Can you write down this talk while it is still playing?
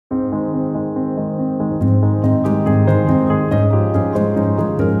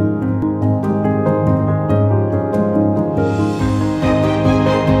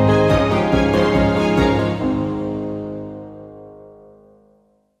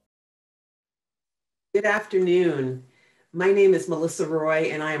Good afternoon. My name is Melissa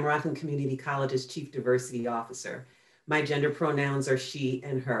Roy, and I am Rockland Community College's Chief Diversity Officer. My gender pronouns are she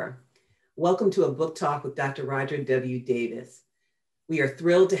and her. Welcome to a book talk with Dr. Roger W. Davis. We are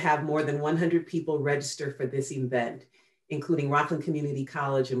thrilled to have more than 100 people register for this event, including Rockland Community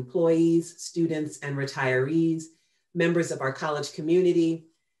College employees, students, and retirees, members of our college community,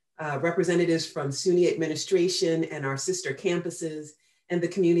 representatives from SUNY administration and our sister campuses, and the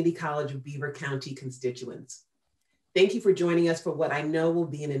Community College of Beaver County constituents. Thank you for joining us for what I know will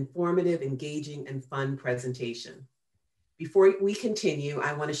be an informative, engaging, and fun presentation. Before we continue,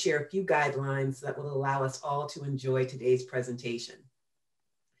 I want to share a few guidelines that will allow us all to enjoy today's presentation.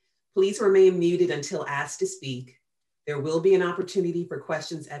 Please remain muted until asked to speak. There will be an opportunity for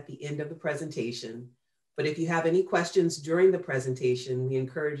questions at the end of the presentation, but if you have any questions during the presentation, we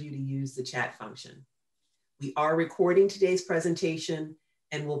encourage you to use the chat function. We are recording today's presentation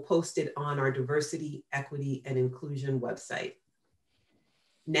and we'll post it on our Diversity, Equity, and Inclusion website.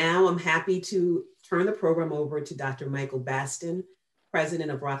 Now I'm happy to turn the program over to Dr. Michael Baston,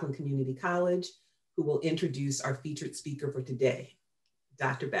 President of Rockland Community College, who will introduce our featured speaker for today.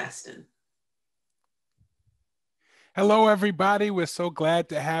 Dr. Baston. Hello, everybody. We're so glad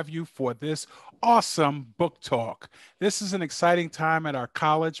to have you for this awesome book talk. This is an exciting time at our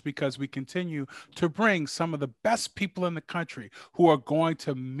college because we continue to bring some of the best people in the country who are going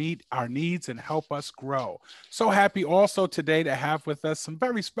to meet our needs and help us grow. So happy also today to have with us some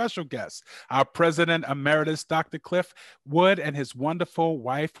very special guests. Our President Emeritus, Dr. Cliff Wood, and his wonderful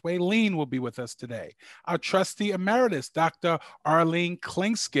wife, Waylene, will be with us today. Our Trustee Emeritus, Dr. Arlene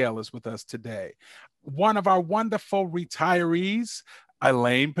Klingscale, is with us today. One of our wonderful retirees,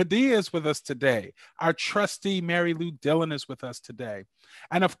 Elaine Padilla, is with us today. Our trustee, Mary Lou Dillon, is with us today.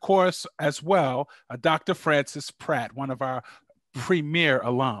 And of course, as well, Dr. Francis Pratt, one of our premier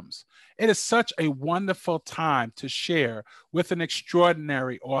alums. It is such a wonderful time to share with an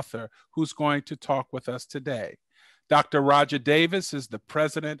extraordinary author who's going to talk with us today. Dr. Roger Davis is the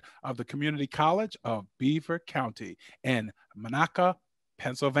president of the Community College of Beaver County in Monaca,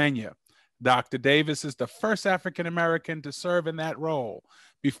 Pennsylvania. Dr. Davis is the first African-American to serve in that role.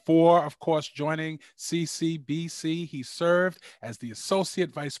 Before, of course, joining CCBC, he served as the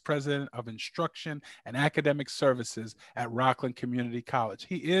Associate Vice President of Instruction and Academic Services at Rockland Community College.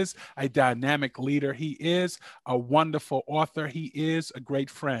 He is a dynamic leader. He is a wonderful author. He is a great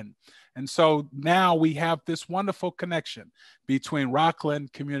friend. And so now we have this wonderful connection between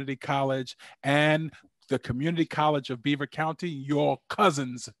Rockland Community College and the Community College of Beaver County, your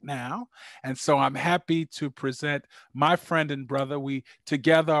cousins now. And so I'm happy to present my friend and brother. We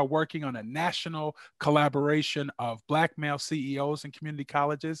together are working on a national collaboration of Black male CEOs in community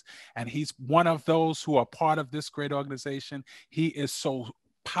colleges. And he's one of those who are part of this great organization. He is so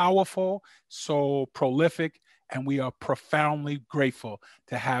powerful, so prolific, and we are profoundly grateful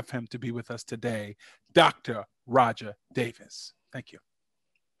to have him to be with us today, Dr. Roger Davis. Thank you.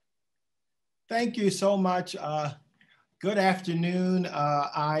 Thank you so much. Good afternoon.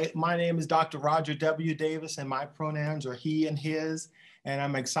 My name is Dr. Roger W. Davis, and my pronouns are he and his. And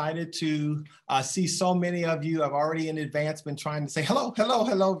I'm excited to see so many of you. I've already in advance been trying to say hello, hello,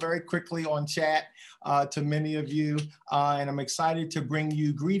 hello very quickly on chat to many of you. And I'm excited to bring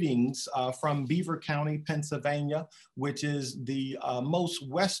you greetings from Beaver County, Pennsylvania, which is the most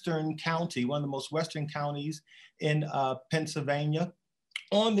western county, one of the most western counties in Pennsylvania,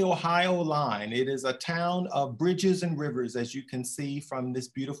 on the Ohio line. It is a town of bridges and rivers, as you can see from this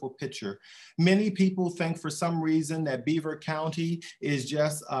beautiful picture. Many people think for some reason that Beaver County is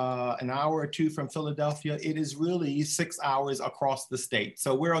just an hour or two from Philadelphia. It is really 6 hours across the state.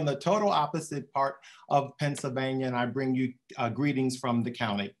 So we're on the total opposite part of Pennsylvania, and I bring you greetings from the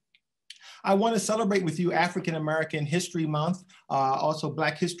county. I want to celebrate with you African American History Month, also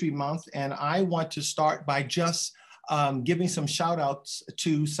Black History Month, and I want to start by just giving some shout outs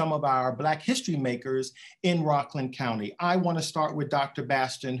to some of our Black history makers in Rockland County. I want to start with Dr.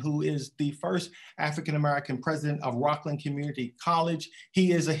 Baston, who is the first African-American president of Rockland Community College.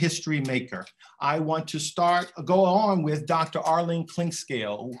 He is a history maker. I want to go on with Dr. Arlene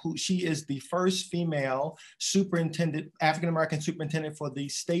Klingscale, who she is the first female superintendent, African-American superintendent for the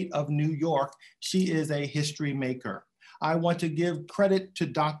state of New York. She is a history maker. I want to give credit to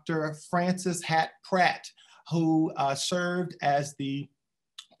Dr. Francis Hat Pratt, who served as the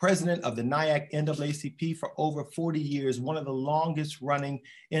president of the NIAC NAACP for over 40 years, one of the longest running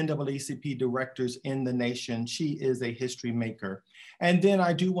NAACP directors in the nation. She is a history maker. And then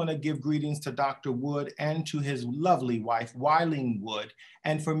I do want to give greetings to Dr. Wood and to his lovely wife, Waylene Wood.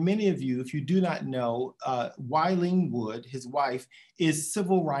 And for many of you, if you do not know, Waylene Wood, his wife, is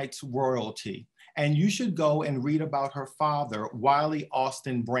civil rights royalty. And you should go and read about her father, Wiley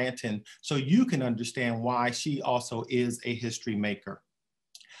Austin Branton, so you can understand why she also is a history maker.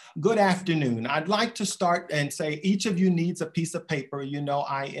 Good afternoon. I'd like to start and say each of you needs a piece of paper. You know,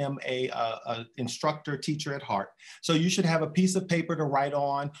 I am a instructor, teacher at heart. So you should have a piece of paper to write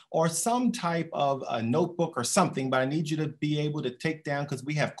on or some type of a notebook or something, but I need you to be able to take down because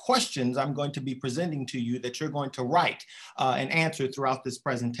we have questions I'm going to be presenting to you that you're going to write and answer throughout this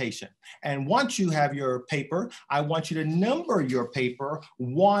presentation. And once you have your paper, I want you to number your paper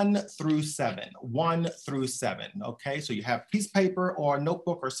 1 through 7, 1 through 7. Okay, so you have piece of paper or a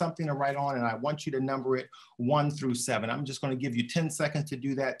notebook or something to write on, and I want you to number it 1 through 7. I'm just going to give you 10 seconds to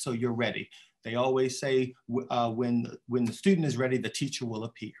do that so you're ready. They always say when the student is ready, the teacher will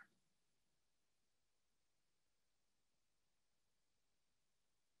appear.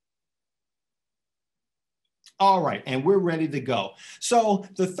 All right, and we're ready to go. So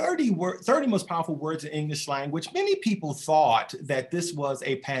the 30 most powerful words in English language, many people thought that this was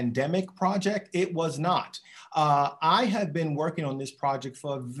a pandemic project. It was not. I have been working on this project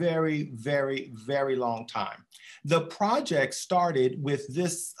for a very, very, very long time. The project started with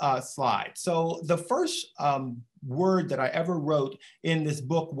this slide. So the first word that I ever wrote in this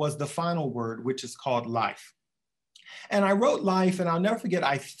book was the final word, which is called life. And I wrote life, and I'll never forget,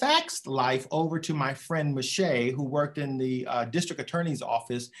 I faxed life over to my friend Michelle, who worked in the district attorney's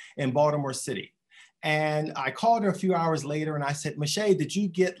office in Baltimore City. And I called her a few hours later and I said, Michelle, did you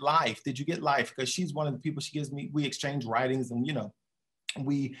get life? Did you get life? Because she's one of the people, she gives me, we exchange writings and, you know,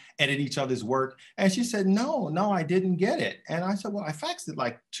 we edit each other's work. And she said, no, I didn't get it. And I said, well, I faxed it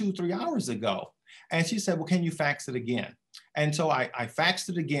like 2-3 hours ago. And she said, well, can you fax it again? And so I faxed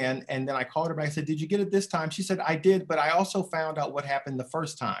it again, and then I called her back. I said, did you get it this time? She said, I did, but I also found out what happened the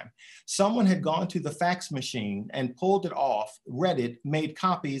first time. Someone had gone to the fax machine and pulled it off, read it, made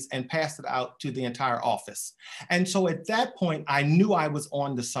copies, and passed it out to the entire office. And so at that point, I knew I was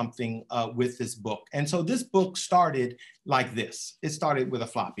on to something with this book. And so this book started like this. It started with a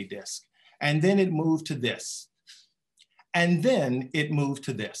floppy disk, and then it moved to this, and then it moved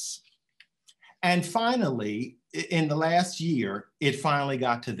to this. And finally, in the last year, it finally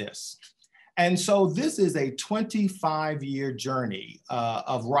got to this. And so this is a 25-year journey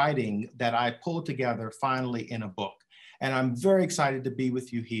of writing that I pulled together finally in a book. And I'm very excited to be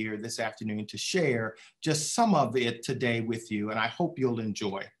with you here this afternoon to share just some of it today with you, and I hope you'll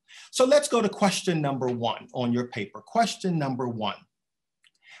enjoy. So let's go to question number 1 on your paper. Question number 1.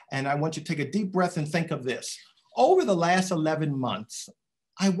 And I want you to take a deep breath and think of this. Over the last 11 months,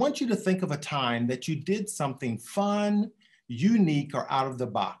 I want you to think of a time that you did something fun, unique, or out of the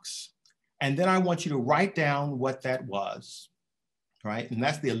box. And then I want you to write down what that was, right? And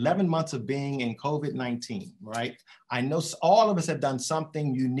that's the 11 months of being in COVID-19, right? I know all of us have done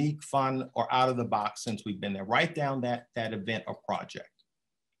something unique, fun, or out of the box since we've been there. Write down that event or project.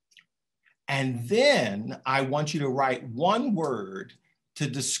 And then I want you to write one word to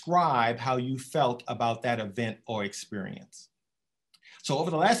describe how you felt about that event or experience. So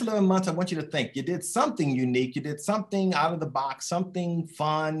over the last 11 months, I want you to think, you did something unique, you did something out of the box, something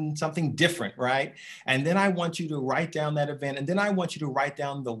fun, something different, right? And then I want you to write down that event. And then I want you to write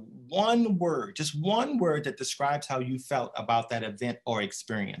down the one word, just one word that describes how you felt about that event or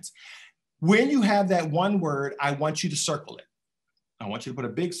experience. When you have that one word, I want you to circle it. I want you to put a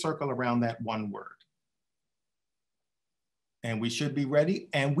big circle around that one word. And we should be ready.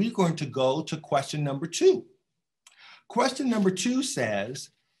 And we're going to go to question number 2. Question number 2 says,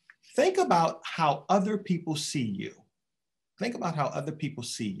 think about how other people see you. Think about how other people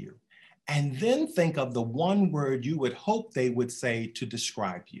see you. And then think of the one word you would hope they would say to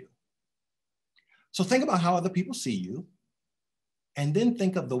describe you. So think about how other people see you. And then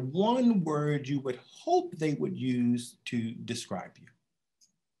think of the one word you would hope they would use to describe you.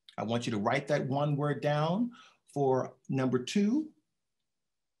 I want you to write that one word down for number 2.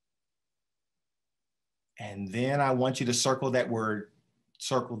 And then I want you to circle that word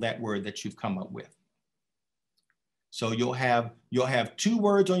that you've come up with. So you'll have 2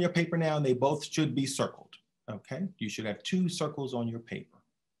 words on your paper now, and they both should be circled, okay? You should have 2 circles on your paper.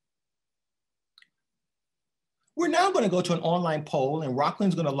 We're now going to go to an online poll, and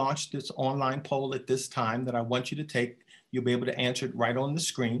Rockland's going to launch this online poll at this time that I want you to take. You'll be able to answer it right on the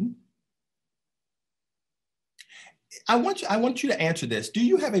screen. I want you to answer this. Do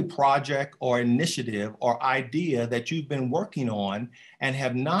you have a project or initiative or idea that you've been working on and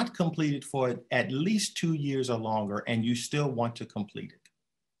have not completed for at least 2 years or longer, and you still want to complete it?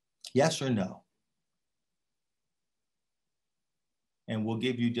 Yes or no? And we'll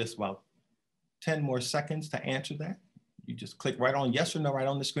give you just about 10 more seconds to answer that. You just click right on yes or no right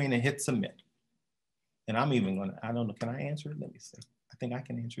on the screen and hit submit. And I'm even gonna, I don't know, can I answer it? Let me see. I think I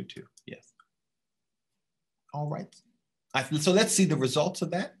can answer it too, yes. All right, so let's see the results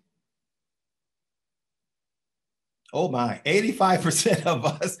of that. Oh my, 85% of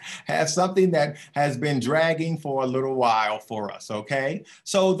us have something that has been dragging for a little while for us, okay?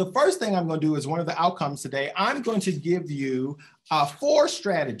 So the first thing I'm gonna do is one of the outcomes today, I'm going to give you 4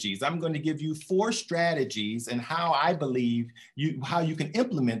 strategies. I'm going to give you 4 strategies and how I believe how you can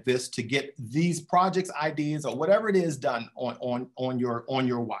implement this to get these projects, ideas, or whatever it is done on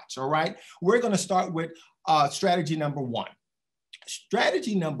your watch, all right? We're gonna start with strategy number 1.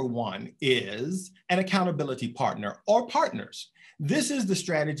 Strategy number 1 is an accountability partner or partners. This is the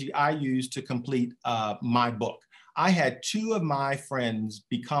strategy I used to complete my book. I had 2 of my friends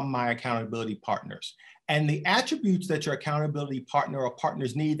become my accountability partners. And the attributes that your accountability partner or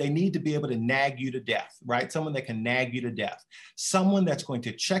partners need, they need to be able to nag you to death, right? Someone that can nag you to death. Someone that's going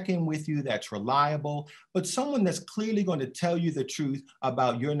to check in with you, that's reliable, but someone that's clearly going to tell you the truth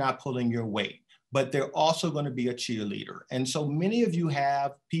about you're not pulling your weight. But they're also going to be a cheerleader. And so many of you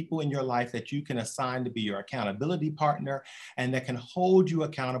have people in your life that you can assign to be your accountability partner and that can hold you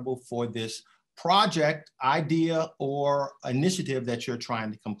accountable for this project, idea, or initiative that you're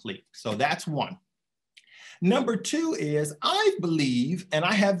trying to complete. So that's 1. Number 2 is, I believe, and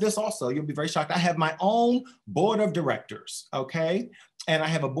I have this also, you'll be very shocked, I have my own board of directors, okay? And I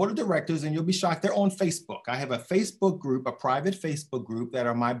have a board of directors, and you'll be shocked, they're on Facebook. I have a Facebook group, a private Facebook group that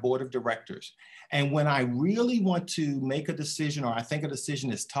are my board of directors. And when I really want to make a decision, or I think a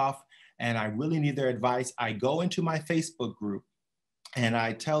decision is tough, and I really need their advice, I go into my Facebook group and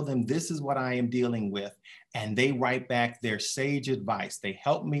I tell them, this is what I am dealing with. And they write back their sage advice. They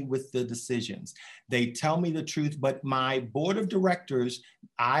help me with the decisions. They tell me the truth, but my board of directors,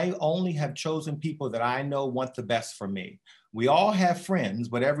 I only have chosen people that I know want the best for me. We all have friends,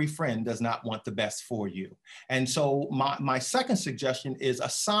 but every friend does not want the best for you. And so my second suggestion is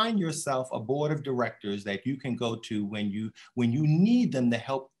assign yourself a board of directors that you can go to when you need them to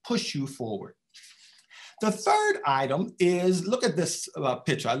help push you forward. The third item is, look at this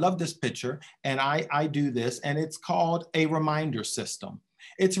picture. I love this picture, and I do this, and it's called a reminder system.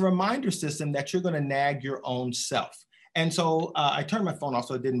 It's a reminder system that you're going to nag your own self. And so I turned my phone off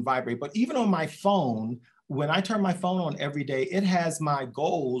so it didn't vibrate, but even on my phone, when I turn my phone on every day, it has my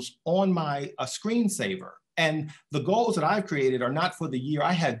goals on my screensaver. And the goals that I've created are not for the year.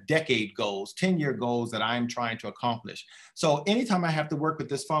 I have decade goals, 10-year goals that I'm trying to accomplish. So anytime I have to work with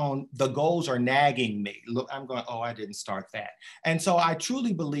this phone, the goals are nagging me. Look, I'm going, oh, I didn't start that. And so I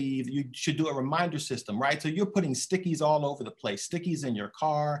truly believe you should do a reminder system, right? So you're putting stickies all over the place, stickies in your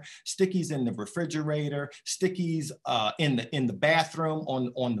car, stickies in the refrigerator, stickies in the bathroom,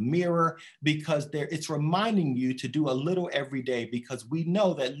 on the mirror, because it's reminding you to do a little every day, because we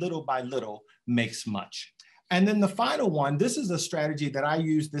know that little by little makes much. And then the final one, this is a strategy that I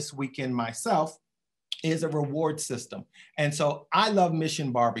used this weekend myself, is a reward system. And so I love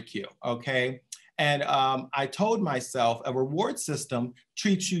Mission Barbecue, okay? And I told myself a reward system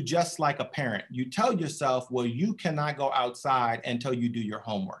treats you just like a parent. You tell yourself, well, you cannot go outside until you do your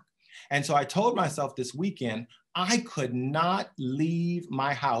homework. And so I told myself this weekend, I could not leave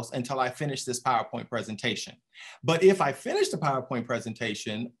my house until I finished this PowerPoint presentation. But if I finished the PowerPoint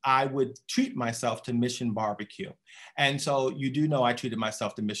presentation, I would treat myself to Mission Barbecue. And so you do know I treated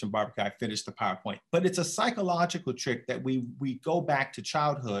myself to Mission Barbecue. I finished the PowerPoint. But it's a psychological trick that we go back to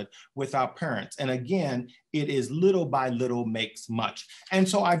childhood with our parents. And again, it is little by little makes much. And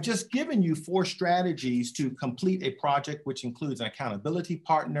so I've just given you 4 strategies to complete a project, which includes an accountability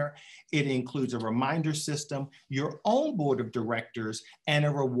partner. It includes a reminder system, your own board of directors, and a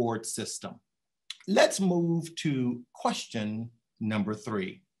reward system. Let's move to question number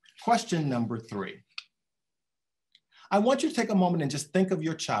 3. Question number 3. I want you to take a moment and just think of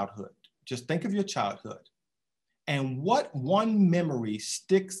your childhood. Just think of your childhood. And what one memory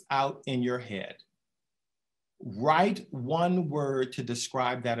sticks out in your head? Write one word to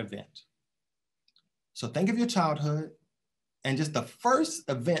describe that event. So think of your childhood and just the first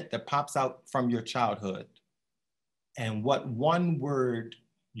event that pops out from your childhood, and what one word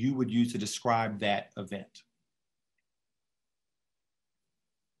you would use to describe that event.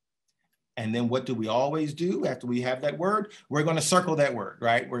 And then what do we always do after we have that word? We're going to circle that word,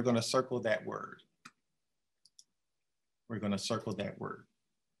 right? We're going to circle that word. We're going to circle that word.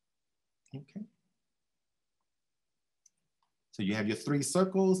 Okay. So you have your 3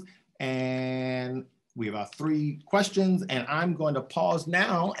 circles, and we have our 3 questions, and I'm going to pause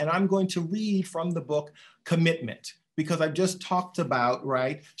now, and I'm going to read from the book Commitment, because I've just talked about,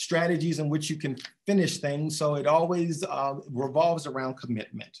 right, strategies in which you can finish things. So it always revolves around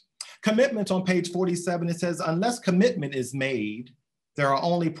commitment. Commitments on page 47, it says, unless commitment is made, there are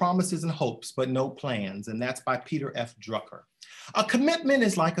only promises and hopes, but no plans. And that's by Peter F. Drucker. A commitment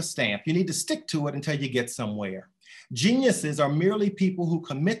is like a stamp. You need to stick to it until you get somewhere. Geniuses are merely people who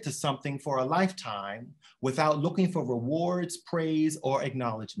commit to something for a lifetime without looking for rewards, praise, or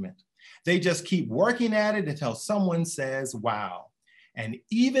acknowledgement. They just keep working at it until someone says, wow. And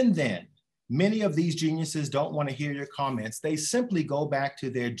even then, many of these geniuses don't want to hear your comments. They simply go back to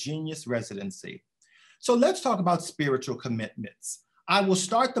their genius residency. So let's talk about spiritual commitments. I will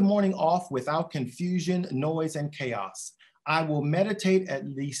start the morning off without confusion, noise, and chaos. I will meditate at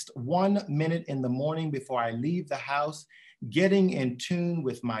least 1 minute in the morning before I leave the house, getting in tune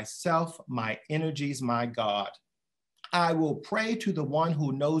with myself, my energies, my God. I will pray to the one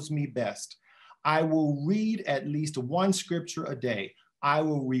who knows me best. I will read at least one scripture a day. I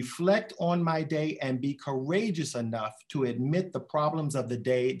will reflect on my day and be courageous enough to admit the problems of the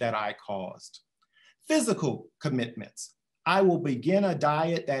day that I caused. Physical commitments. I will begin a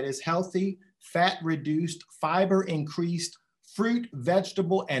diet that is healthy, fat reduced, fiber increased, fruit,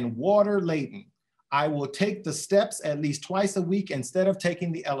 vegetable, and water laden. I will take the steps at least twice a week instead of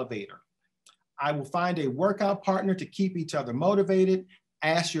taking the elevator. I will find a workout partner to keep each other motivated.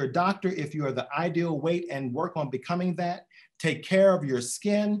 Ask your doctor if you are the ideal weight and work on becoming that. Take care of your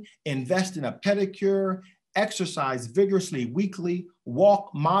skin, invest in a pedicure, exercise vigorously weekly,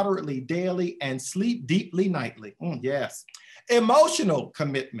 walk moderately daily, and sleep deeply nightly. Yes. Emotional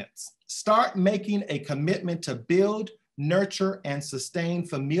commitments. Start making a commitment to build, nurture, and sustain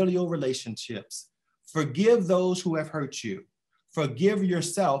familial relationships. Forgive those who have hurt you. Forgive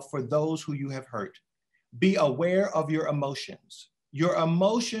yourself for those who you have hurt. Be aware of your emotions. Your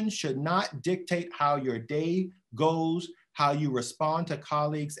emotions should not dictate how your day goes, how you respond to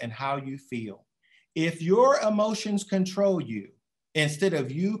colleagues, and how you feel. If your emotions control you, instead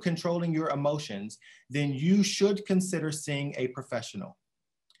of you controlling your emotions, then you should consider seeing a professional.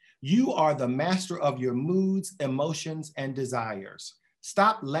 You are the master of your moods, emotions, and desires.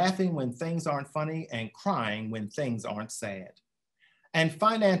 Stop laughing when things aren't funny and crying when things aren't sad. And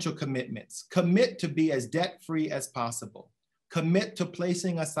financial commitments. Commit to be as debt-free as possible. Commit to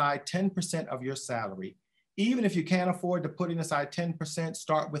placing aside 10% of your salary. Even if you can't afford to put aside 10%,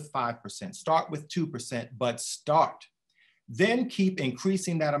 start with 5%, start with 2%, but start. Then keep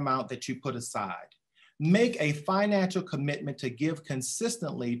increasing that amount that you put aside. Make a financial commitment to give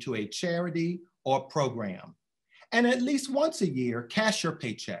consistently to a charity or program. And at least once a year, cash your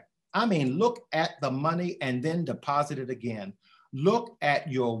paycheck. I mean, look at the money and then deposit it again. Look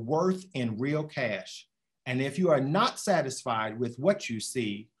at your worth in real cash. And if you are not satisfied with what you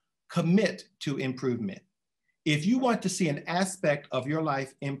see, commit to improvement. If you want to see an aspect of your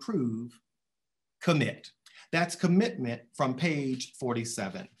life improve, commit. That's commitment from page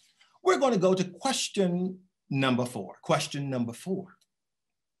 47. We're going to go to question number 4. Question number 4.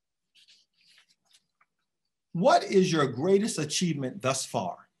 What is your greatest achievement thus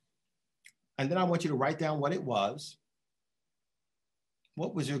far? And then I want you to write down what it was.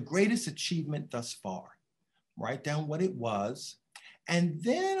 What was your greatest achievement thus far? Write down what it was. And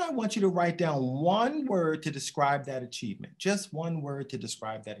then I want you to write down one word to describe that achievement, just one word to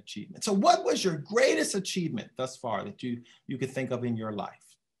describe that achievement. So what was your greatest achievement thus far that you could think of in your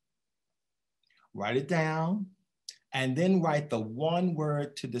life? Write it down and then write the one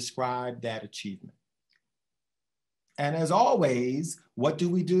word to describe that achievement. And as always, what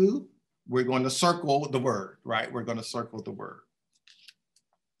do? We're going to circle the word, right? We're going to circle the word.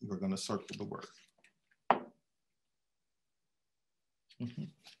 We're going to circle the word.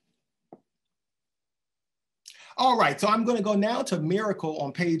 All right, so I'm going to go now to Miracle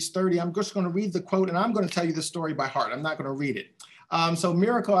on page 30. I'm just going to read the quote and I'm going to tell you the story by heart. I'm not going to read it. So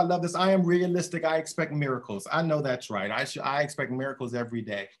Miracle, I love this. I am realistic. I expect miracles. I know that's right. I expect miracles every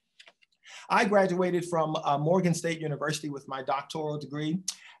day. I graduated from Morgan State University with my doctoral degree.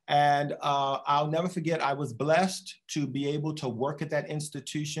 And I'll never forget, I was blessed to be able to work at that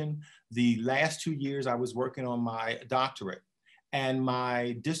institution. The last 2 years I was working on my doctorate. And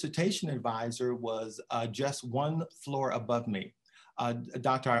my dissertation advisor was just one floor above me,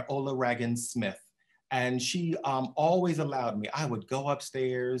 Dr. Ola Ragan-Smith. And she always allowed me, I would go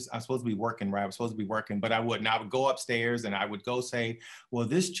upstairs. I was supposed to be working, right? I was supposed to be working, but I wouldn't. I would go upstairs and I would go say, well,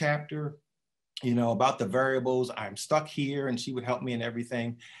 this chapter, you know, about the variables, I'm stuck here, and she would help me and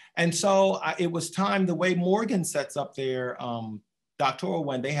everything. And so it was time, the way Morgan sets up their doctoral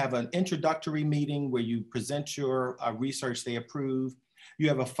one, they have an introductory meeting where you present your research they approve. You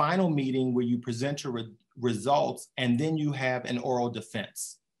have a final meeting where you present your results, and then you have an oral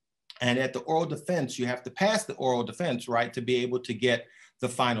defense. And at the oral defense, you have to pass the oral defense, right, to be able to get the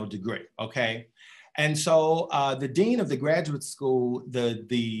final degree, okay? And so the dean of the graduate school,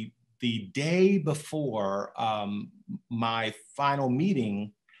 the day before my final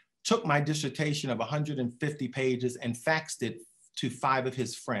meeting, took my dissertation of 150 pages and faxed it to 5 of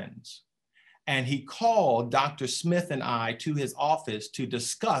his friends. And he called Dr. Smith and I to his office to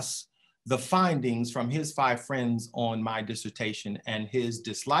discuss the findings from his 5 friends on my dissertation and his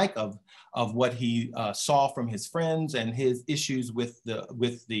dislike of what he saw from his friends and his issues with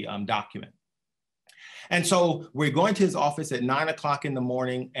the document. And so we're going to his office at 9 o'clock in the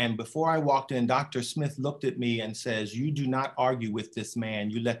morning. And before I walked in, Dr. Smith looked at me and says, "You do not argue with this man.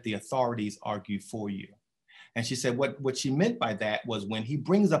 You let the authorities argue for you." And she said, what she meant by that was when he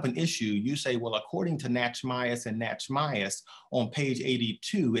brings up an issue, you say, well, according to Natchmias and Natchmias on page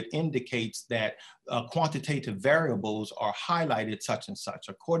 82, it indicates that quantitative variables are highlighted such and such.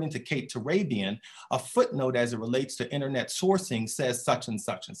 According to Kate Turabian, a footnote as it relates to internet sourcing says such and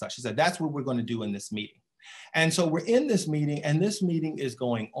such and such. She said, that's what we're going to do in this meeting. And so we're in this meeting, and this meeting is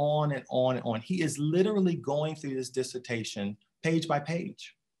going on and on and on. He is literally going through this dissertation page by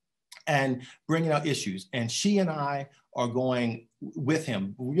page and bringing out issues. And she and I are going with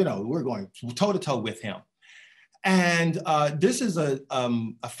him. You know, we're going toe to toe with him. And this is a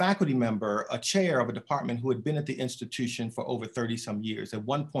faculty member, a chair of a department who had been at the institution for over 30 some years. At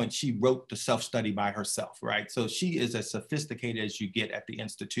one point, she wrote the self-study by herself, right? So she is as sophisticated as you get at the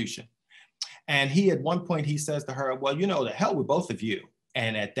institution. And he, at one point, he says to her, well, you know, the hell with both of you.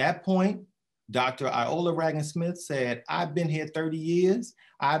 And at that point, Dr. Iola Ragan-Smith said, I've been here 30 years.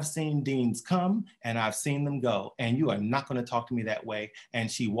 I've seen deans come and I've seen them go. And you are not going to talk to me that way. And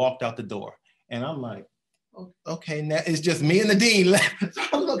she walked out the door. And I'm like, okay, now it's just me and the dean left.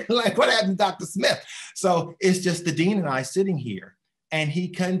 I'm looking like, what happened to Dr. Smith? So it's just the dean and I sitting here. And he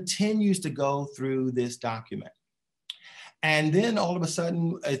continues to go through this document. And then all of a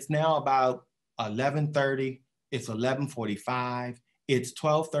sudden, it's now about 11:30, it's 11:45, it's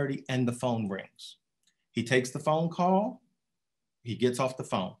 12:30, and the phone rings. He takes the phone call, he gets off the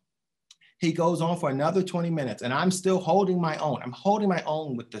phone. He goes on for another 20 minutes, and I'm still holding my own. I'm holding my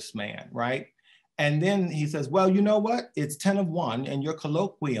own with this man, right? And then he says, well, you know what? It's 10 of 1, and your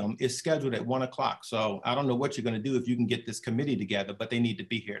colloquium is scheduled at 1 o'clock. So I don't know what you're going to do if you can get this committee together, but they need to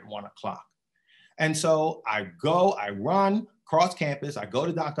be here at 1 o'clock. And so I go, I run cross campus. I go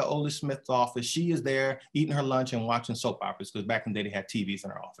to Dr. Ola Smith's office. She is there eating her lunch and watching soap operas, because back in the day they had TVs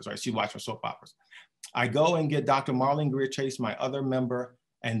in her office, right? She watched her soap operas. I go and get Dr. Marlene Greer-Chase, my other member.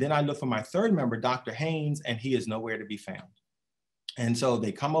 And then I look for my third member, Dr. Haynes, and he is nowhere to be found. And so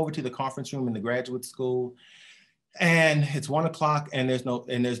they come over to the conference room in the graduate school, and it's 1 o'clock, and there's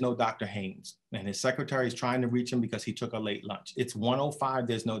no Dr. Haynes. And his secretary is trying to reach him because he took a late lunch. It's 1:05,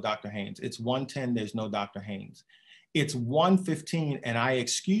 there's no Dr. Haynes. It's 1:10, there's no Dr. Haynes. It's 1:15, and I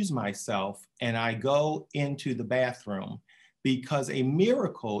excuse myself, and I go into the bathroom, because a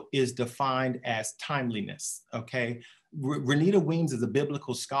miracle is defined as timeliness, okay? Renita Weems is a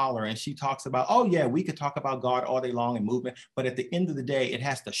biblical scholar, and she talks about, oh yeah, we could talk about God all day long and movement, but at the end of the day, it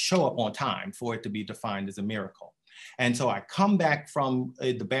has to show up on time for it to be defined as a miracle. And so I come back from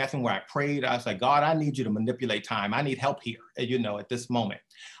the bathroom where I prayed. I was like, God, I need you to manipulate time. I need help here, you know, at this moment.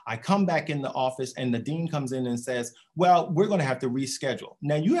 I come back in the office, and the dean comes in and says, well, we're going to have to reschedule.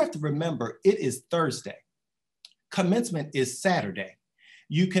 Now you have to remember, it is Thursday. Commencement is Saturday.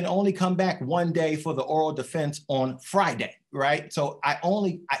 You can only come back one day for the oral defense on Friday, right? So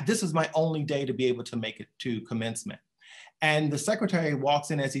this is my only day to be able to make it to commencement. And the secretary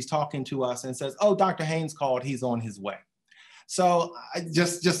walks in as he's talking to us and says, oh, Dr. Haynes called, he's on his way. So I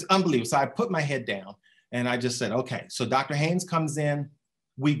just unbelievable. So I put my head down and I just said, okay. So Dr. Haynes comes in,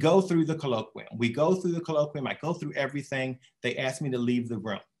 we go through the colloquium. I go through everything. They ask me to leave the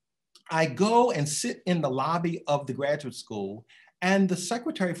room. I go and sit in the lobby of the graduate school, and the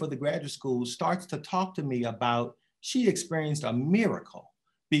secretary for the graduate school starts to talk to me about she experienced a miracle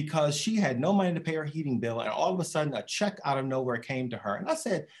because she had no money to pay her heating bill, and all of a sudden a check out of nowhere came to her. And I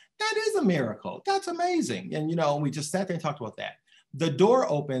said, that is a miracle. That's amazing. And you know, we just sat there and talked about that. The door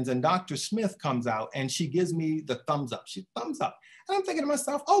opens and Dr. Smith comes out and she gives me the thumbs up. She thumbs up. And I'm thinking to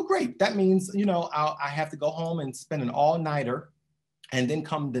myself, oh, great. That means, you know, I have to go home and spend an all-nighter and then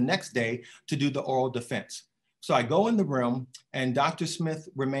come the next day to do the oral defense. So I go in the room and Dr. Smith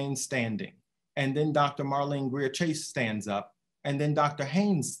remains standing. And then Dr. Marlene Greer-Chase stands up, and then Dr.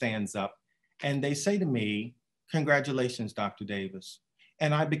 Haynes stands up, and they say to me, congratulations, Dr. Davis.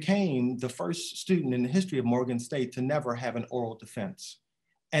 And I became the first student in the history of Morgan State to never have an oral defense.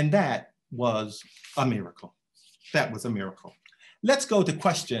 And that was a miracle. That was a miracle. Let's go to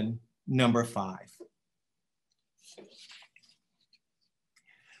question Number 5.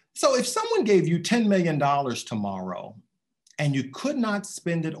 So if someone gave you $10 million tomorrow and you could not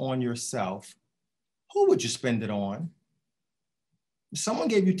spend it on yourself, who would you spend it on? If someone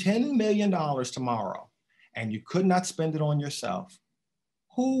gave you $10 million tomorrow and you could not spend it on yourself,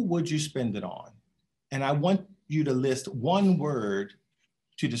 who would you spend it on? And I want you to list one word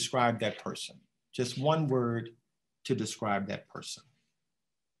to describe that person. Just one word to describe that person.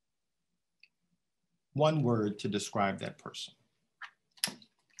 One word to describe that person.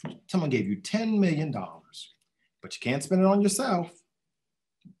 Someone gave you $10 million, but you can't spend it on yourself,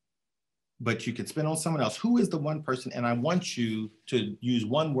 but you can spend it on someone else. Who is the one person? And I want you to use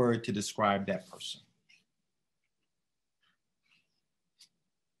one word to describe that person.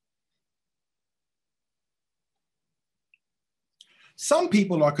 Some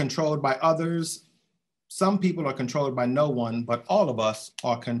people are controlled by others. Some people are controlled by no one, but all of us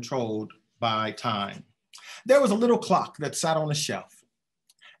are controlled by time. There was a little clock that sat on a shelf.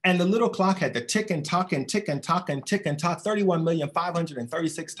 And the little clock had to tick and tock and tick and tock and tick and tock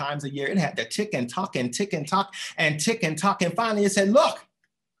 31,536 times a year. It had to tick and tock and tick and tock and tick and tock. And finally it said, look,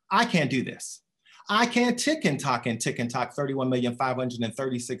 I can't do this. I can't tick and tock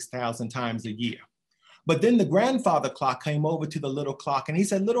 31,536,000 times a year. But then the grandfather clock came over to the little clock and he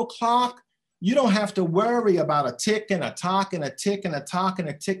said, little clock, you don't have to worry about a tick and a tock and a tick and a tock and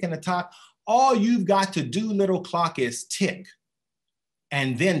a tick and a tock. All you've got to do, little clock, is tick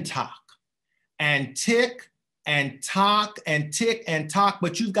and then tock and tick and tock and tick and tock.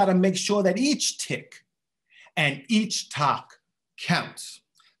 But you've got to make sure that each tick and each tock counts.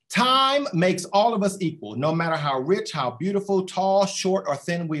 Time makes all of us equal, no matter how rich, how beautiful, tall, short, or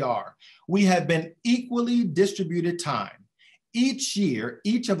thin we are. We have been equally distributed time. Each year,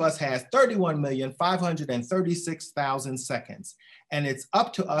 each of us has 31,536,000 seconds, and it's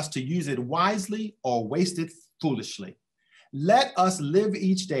up to us to use it wisely or waste it foolishly. Let us live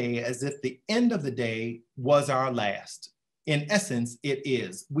each day as if the end of the day was our last. In essence, it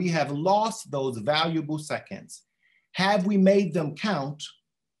is. We have lost those valuable seconds. Have we made them count,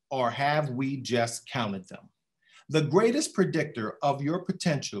 or have we just counted them? The greatest predictor of your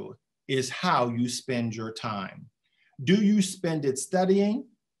potential is how you spend your time. Do you spend it studying,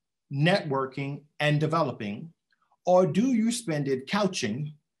 networking, and developing, or do you spend it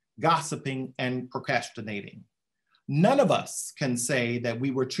couching, gossiping, and procrastinating? None of us can say that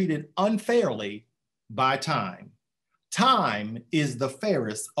we were treated unfairly by time. Time is the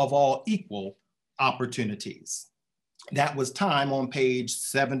fairest of all equal opportunities. That was time on page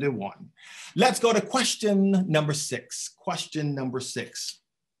 71. Let's go to question number 6. Question number 6.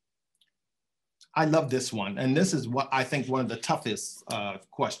 I love this one, and this is what I think one of the toughest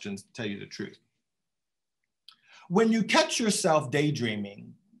questions, to tell you the truth. When you catch yourself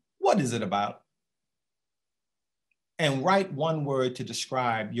daydreaming, what is it about? And write one word to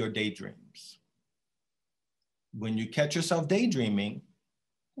describe your daydreams. When you catch yourself daydreaming,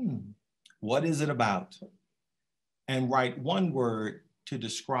 what is it about? And write one word to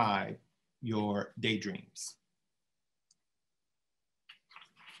describe your daydreams.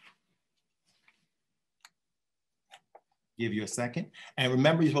 Give you a second. And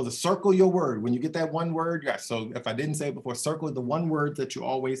remember, you're supposed to circle your word. When you get that one word, yeah, so if I didn't say it before, circle the one word that you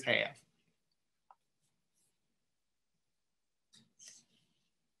always have.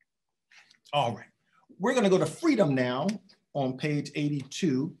 All right, we're gonna go to freedom now on page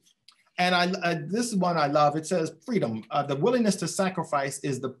 82. And this is one I love. It says freedom. The willingness to sacrifice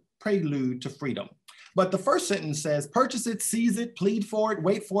is the prelude to freedom. But the first sentence says, purchase it, seize it, plead for it,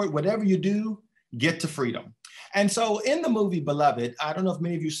 wait for it, whatever you do, get to freedom. And so in the movie Beloved, I don't know if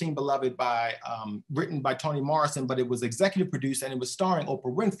many of you have seen Beloved written by Toni Morrison, but it was executive produced and it was starring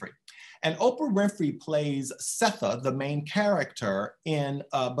Oprah Winfrey. And Oprah Winfrey plays Setha, the main character in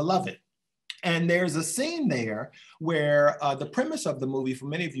Beloved. And there's a scene there where the premise of the movie for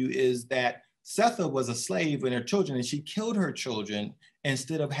many of you is that Setha was a slave with her children and she killed her children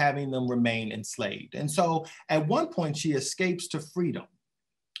instead of having them remain enslaved. And so at one point she escapes to freedom.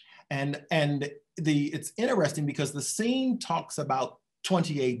 And it's interesting because the scene talks about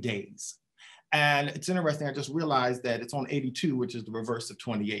 28 days. And it's interesting, I just realized that it's on 82, which is the reverse of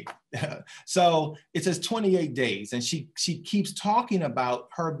 28. So it says 28 days, and she keeps talking about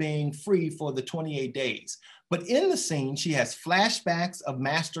her being free for the 28 days. But in the scene, she has flashbacks of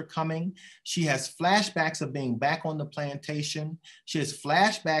Master coming. She has flashbacks of being back on the plantation. She has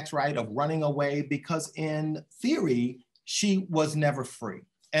flashbacks, right, of running away, because in theory, she was never free.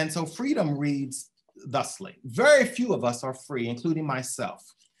 And so freedom reads thusly: very few of us are free, including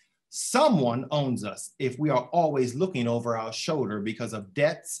myself. Someone owns us if we are always looking over our shoulder because of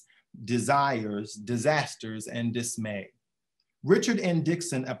debts, desires, disasters, and dismay. Richard N.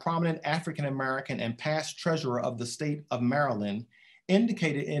 Dixon, a prominent African-American and past treasurer of the state of Maryland,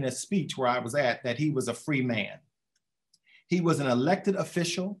 indicated in a speech where I was at that he was a free man. He was an elected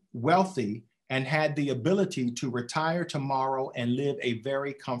official, wealthy, and had the ability to retire tomorrow and live a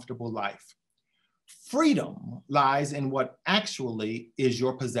very comfortable life. Freedom lies in what actually is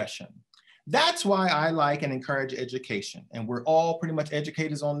your possession. That's why I like and encourage education. And we're all pretty much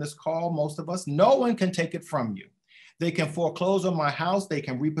educators on this call, most of us. No one can take it from you. They can foreclose on my house, they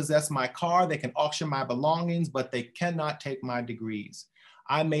can repossess my car, they can auction my belongings, but they cannot take my degrees.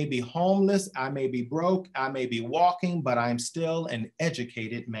 I may be homeless, I may be broke, I may be walking, but I'm still an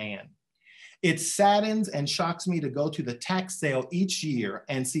educated man. It saddens and shocks me to go to the tax sale each year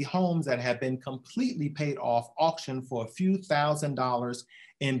and see homes that have been completely paid off auctioned for a few $1,000s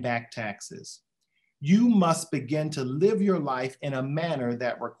in back taxes. You must begin to live your life in a manner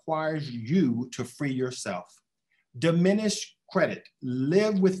that requires you to free yourself. Diminish credit,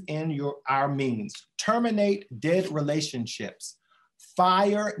 live within our means, terminate dead relationships,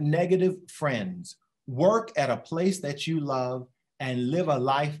 fire negative friends, work at a place that you love, and live a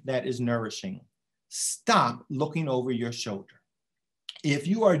life that is nourishing. Stop looking over your shoulder. If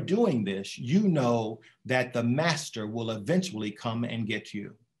you are doing this, you know that the master will eventually come and get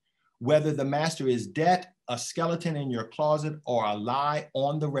you. Whether the master is debt, a skeleton in your closet, or a lie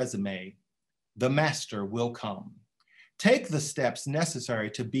on the resume, the master will come. Take the steps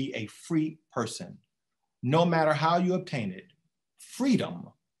necessary to be a free person. No matter how you obtain it, freedom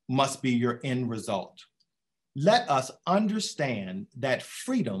must be your end result. Let us understand that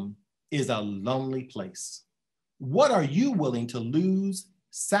freedom is a lonely place. What are you willing to lose,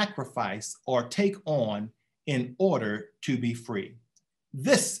 sacrifice, or take on in order to be free?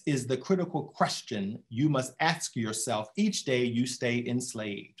 This is the critical question you must ask yourself each day you stay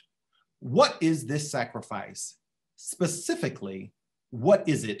enslaved. What is this sacrifice? Specifically, what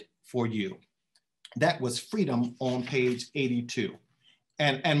is it for you? That was Freedom on page 82.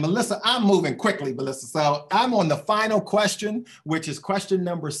 And Melissa, I'm moving quickly, Melissa. So I'm on the final question, which is question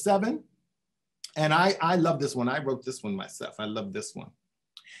number 7. And I love this one. I wrote this one myself. I love this one.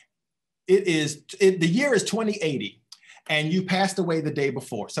 The year is 2080, and you passed away the day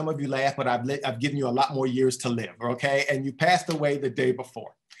before. Some of you laugh, but I've given you a lot more years to live, okay? And you passed away the day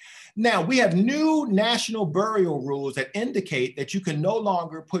before. Now, we have new national burial rules that indicate that you can no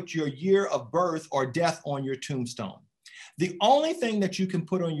longer put your year of birth or death on your tombstone. The only thing that you can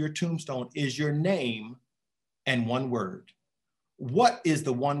put on your tombstone is your name and one word. What is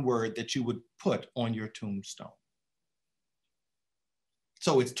the one word that you would put on your tombstone?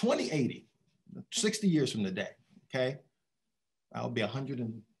 So it's 2080, 60 years from the day, okay? I'll be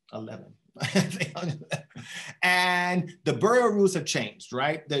 111. And the burial rules have changed,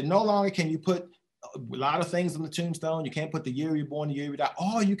 right? That no longer can you put a lot of things on the tombstone. You can't put the year you're born, the year you die.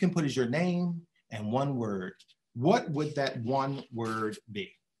 All you can put is your name and one word. What would that one word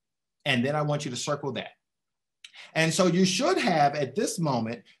be? And then I want you to circle that. And so you should have, at this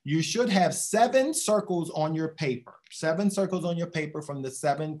moment, you should have 7 circles on your paper, 7 circles on your paper from the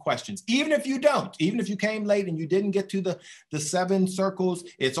 7 questions. Even if you don't, even if you came late and you didn't get to the 7 circles,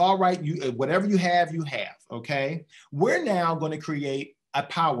 it's all right. Whatever you have, okay? We're now going to create a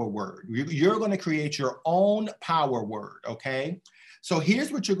power word. You're going to create your own power word, okay? So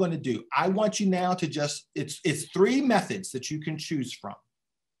here's what you're going to do. I want you now to it's 3 methods that you can choose from.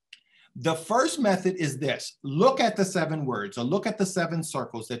 The first method is this. Look at the 7 words, or look at the 7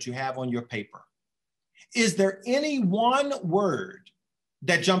 circles that you have on your paper. Is there any one word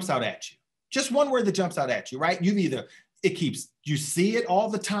that jumps out at you? Just one word that jumps out at you, right? You see it all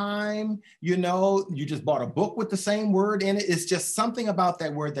the time, you know, you just bought a book with the same word in it. It's just something about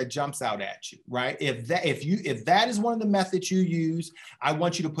that word that jumps out at you, right? If that is one of the methods you use, I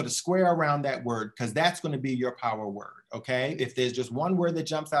want you to put a square around that word, because that's going to be your power word, okay? If there's just one word that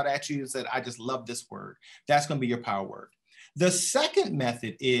jumps out at you and said, I just love this word, that's going to be your power word. The second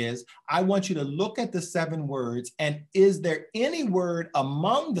method is, I want you to look at the 7 words, and is there any word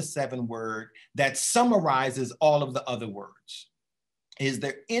among the 7 words that summarizes all of the other words? Is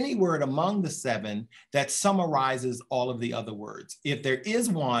there any word among the 7 that summarizes all of the other words? If there is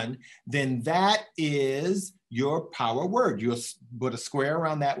one, then that is your power word. You'll put a square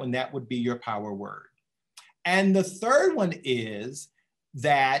around that one. That would be your power word. And the third one is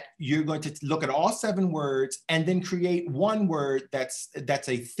that you're going to look at all 7 words and then create one word that's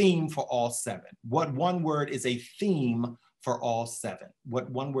a theme for all 7. What one word is a theme for all 7? What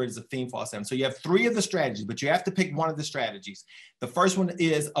one word is a theme for all 7? So you have 3 of the strategies, but you have to pick one of the strategies. The first one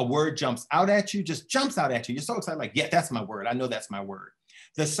is a word jumps out at you, just jumps out at you. You're so excited, like, yeah, that's my word. I know that's my word.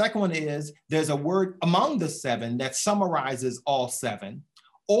 The second one is there's a word among the 7 that summarizes all 7,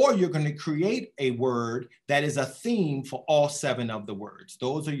 or you're going to create a word that is a theme for all 7 of the words.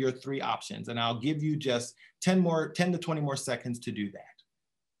 Those are your 3 options. And I'll give you just 10 to 20 more seconds to do that.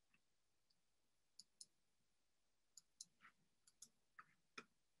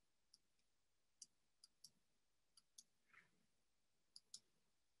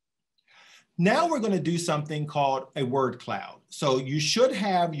 Now we're going to do something called a word cloud. So you should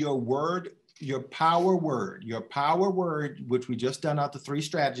have your power word, which we just done out the 3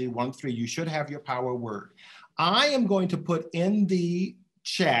 strategy, 1, 3, you should have your power word. I am going to put in the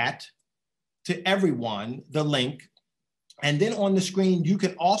chat to everyone the link. And then on the screen, you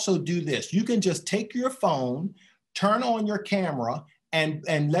can also do this. You can just take your phone, turn on your camera,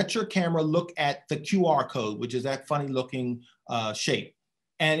 and let your camera look at the QR code, which is that funny looking shape.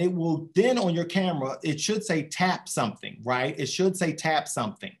 And it will then on your camera, it should say tap something, right? It should say tap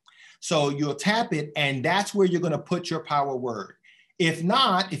something. So you'll tap it and that's where you're gonna put your power word. If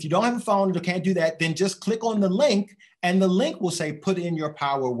not, if you don't have a phone or can't do that, then just click on the link and the link will say put in your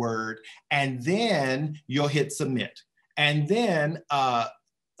power word and then you'll hit submit. And then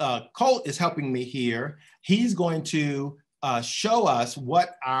Colt is helping me here. He's going to show us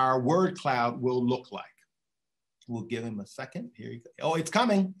what our word cloud will look like. We'll give him a second. Here you go. Oh, it's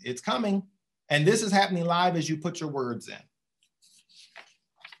coming. It's coming. And this is happening live as you put your words in.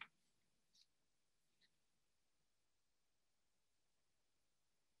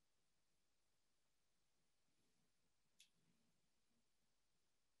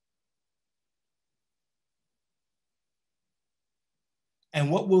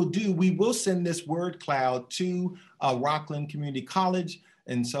 And what we'll do, we will send this word cloud to Rockland Community College.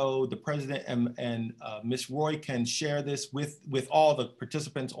 And so the president and Ms. Roy can share this with all the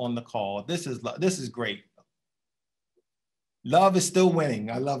participants on the call. This is great. Love is still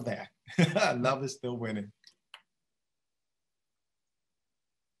winning. I love that. Love is still winning.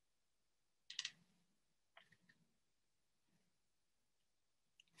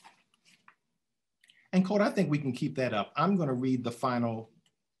 And Colt, I think we can keep that up. I'm going to read the final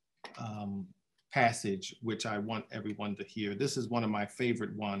passage, which I want everyone to hear. This is one of my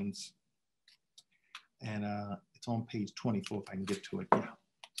favorite ones. And it's on page 24, if I can get to it. Yeah.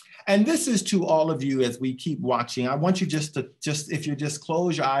 And this is to all of you as we keep watching. I want you if you just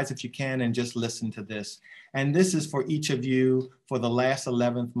close your eyes if you can and just listen to this. And this is for each of you for the last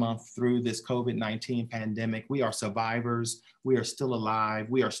 11th month through this COVID-19 pandemic. We are survivors. We are still alive.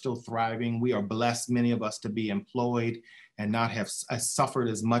 We are still thriving. We are blessed, many of us, to be employed and not have suffered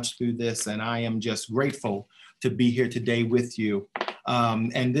as much through this. And I am just grateful to be here today with you.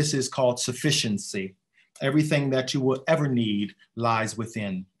 And this is called sufficiency. Everything that you will ever need lies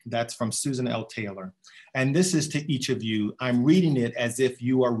within. That's from Susan L. Taylor. And this is to each of you. I'm reading it as if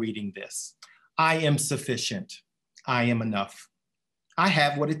you are reading this. I am sufficient. I am enough. I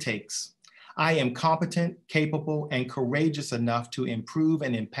have what it takes. I am competent, capable, and courageous enough to improve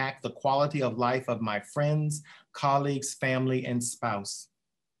and impact the quality of life of my friends, colleagues, family, and spouse.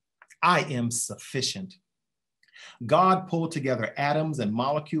 I am sufficient. God pulled together atoms and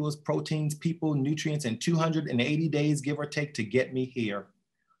molecules, proteins, people, nutrients in 280 days, give or take, to get me here.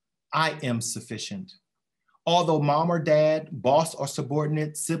 I am sufficient. Although mom or dad, boss or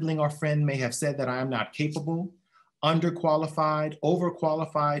subordinate, sibling or friend may have said that I am not capable, underqualified,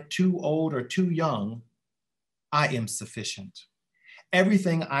 overqualified, too old, or too young, I am sufficient.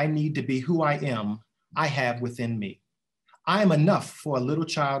 Everything I need to be who I am, I have within me. I am enough for a little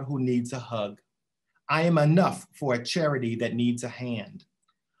child who needs a hug. I am enough for a charity that needs a hand.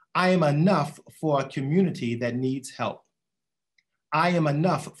 I am enough for a community that needs help. I am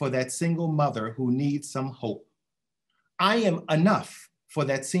enough for that single mother who needs some hope. I am enough for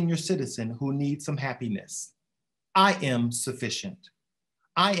that senior citizen who needs some happiness. I am sufficient.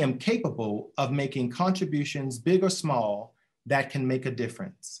 I am capable of making contributions, big or small, that can make a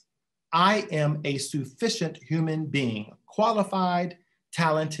difference. I am a sufficient human being, qualified,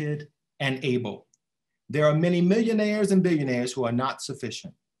 talented, and able. There are many millionaires and billionaires who are not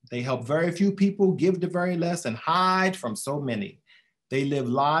sufficient. They help very few people, give to very less, and hide from so many. They live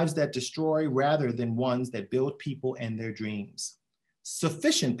lives that destroy rather than ones that build people and their dreams.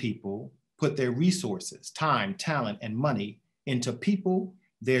 Sufficient people put their resources, time, talent, and money into people,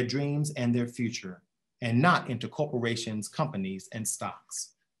 their dreams, and their future, and not into corporations, companies, and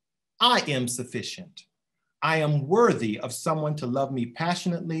stocks. I am sufficient. I am worthy of someone to love me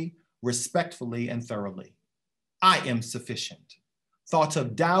passionately, respectfully, and thoroughly. I am sufficient. Thoughts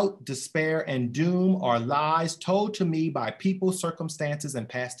of doubt, despair, and doom are lies told to me by people, circumstances, and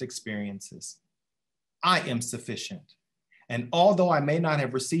past experiences. I am sufficient. And although I may not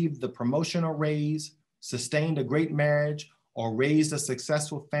have received the promotion or raise, sustained a great marriage, or raised a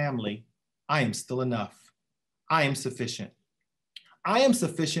successful family, I am still enough. I am sufficient. I am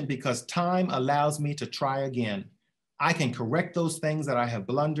sufficient because time allows me to try again. I can correct those things that I have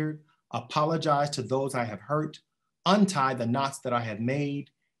blundered, apologize to those I have hurt, untie the knots that I have made,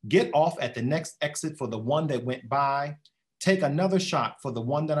 get off at the next exit for the one that went by, take another shot for the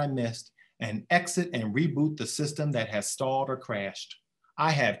one that I missed, and exit and reboot the system that has stalled or crashed.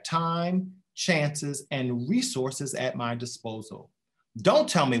 I have time, chances, and resources at my disposal. Don't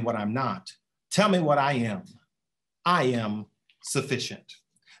tell me what I'm not. Tell me what I am. I am sufficient.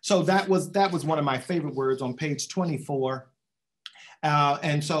 So that was one of my favorite words on page 24.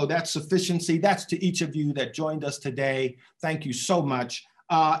 And so that's sufficiency. That's to each of you that joined us today. Thank you so much.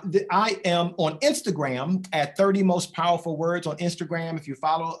 I am on Instagram at 30 Most Powerful Words on Instagram. If you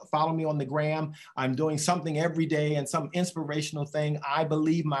follow me on the gram, I'm doing something every day and some inspirational thing. I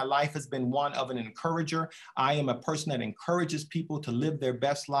believe my life has been one of an encourager. I am a person that encourages people to live their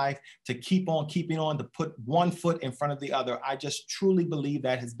best life, to keep on keeping on, to put one foot in front of the other. I just truly believe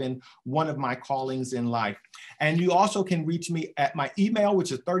that has been one of my callings in life. And you also can reach me at my email,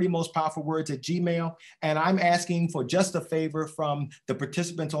 which is 30mostpowerfulwords@gmail. And I'm asking for just a favor from the participants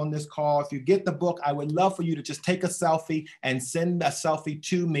on this call. If you get the book, I would love for you to just take a selfie and send a selfie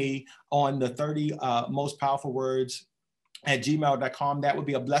to me on the 30 Most Powerful Words at gmail.com. That would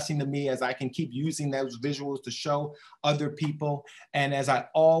be a blessing to me as I can keep using those visuals to show other people. And as I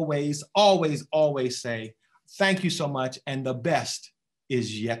always, always, always say, thank you so much. And the best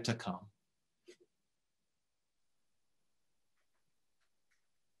is yet to come.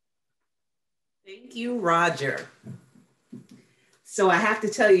 Thank you, Roger. So I have to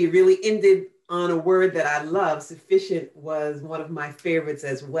tell you really ended on a word that I love. Sufficient was one of my favorites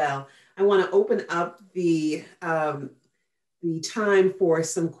as well. I want to open up the time for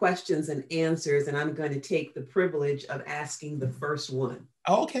some questions and answers, and I'm going to take the privilege of asking the first one.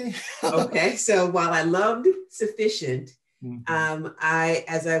 Okay. Okay. So while I loved sufficient,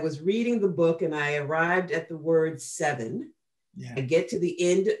 as I was reading the book and I arrived at the word 7, I get to the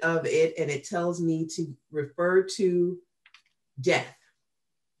end of it and it tells me to refer to death,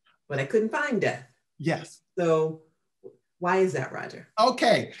 but I couldn't find death. Yes. So why is that, Roger?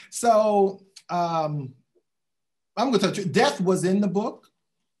 Okay. So I'm going to tell you, death was in the book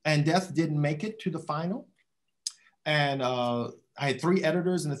and death didn't make it to the final. And I had 3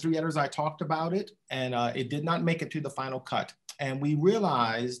 editors, and the 3 editors I talked about it, and it did not make it to the final cut. And we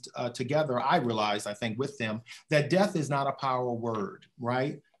realized together, I realized, I think with them, that death is not a power word,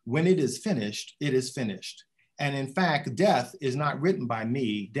 right? When it is finished, it is finished. And in fact, death is not written by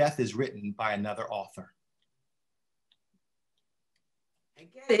me. Death is written by another author. I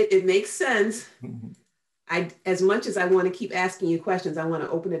get it. It makes sense. As much as I want to keep asking you questions, I want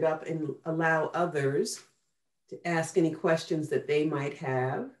to open it up and allow others to ask any questions that they might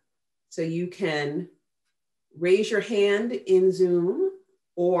have. So you can raise your hand in Zoom,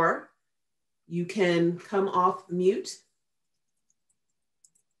 or you can come off mute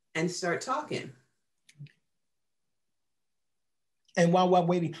and start talking. And while we're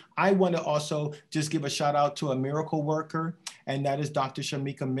waiting, I want to also just give a shout out to a miracle worker, and that is Dr.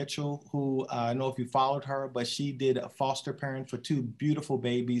 Shamika Mitchell, who I don't know if you followed her, but she did a foster parent for 2 beautiful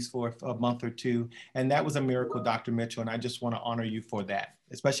babies for a month or 2. And that was a miracle, Dr. Mitchell. And I just want to honor you for that,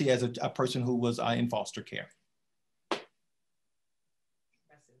 especially as a person who was in foster care. So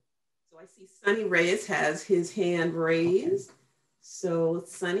I see Sonny Reyes has his hand raised. So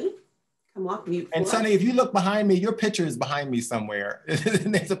Sonny, come off mute. And Sonny, if you look behind me, your picture is behind me somewhere.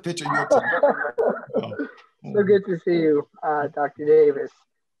 There's a picture of your So good to see you, Dr. Davis.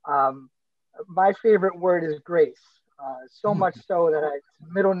 My favorite word is grace. So much so that it's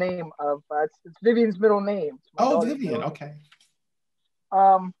middle name of, it's Vivian's middle name. Oh, Vivian, okay.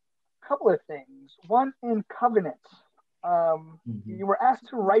 Couple of things. One, in covenant, you were asked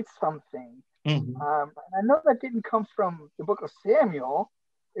to write something. And I know that didn't come from the book of Samuel.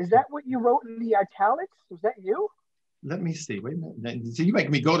 Is that what you wrote in the italics? Was that you? Let me see. Wait a minute. So you make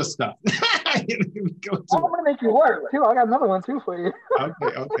me go to stuff. I'm going to make you work, too. I got another one, too, for you.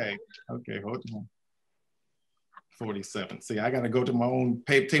 Okay. Hold on. 47. See, I got to go to my own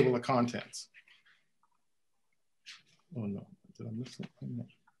table of contents. Oh, no. Did I miss something?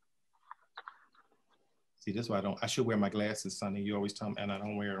 See, that's why I should wear my glasses, Sonny. You always tell me, and I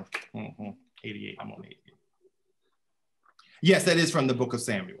don't wear them. 88. I'm on 88. Yes, that is from the book of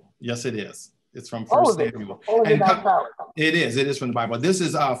Samuel. Yes, it is. It's from All First of it. Samuel. All of it And italic. it is from the Bible. This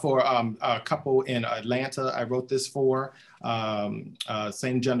is for a couple in Atlanta. I wrote this for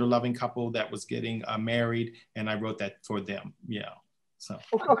same gender loving couple that was getting married, and I wrote that for them. Yeah. So.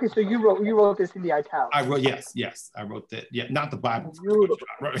 Okay, so you wrote this in the italics. I wrote yes. I wrote that. Yeah, not the Bible. Beautiful.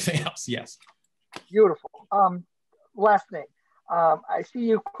 I wrote everything else. Yes. Beautiful. Last thing. I see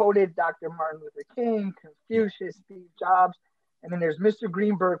you quoted Dr. Martin Luther King, Confucius, Steve Jobs, and then there's Mr.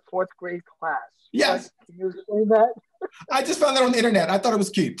 Greenberg, fourth grade class. Yes. Can you explain that? I just found that on the internet. I thought it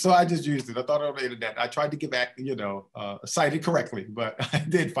was cute, so I just used it. I thought it on the internet. I tried to get back, cited correctly, but I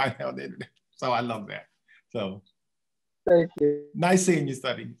did find it on the internet. So I love that. So thank you. Nice seeing you,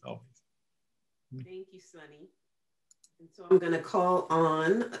 Sonny. Thank you, Sonny. And so I'm going to call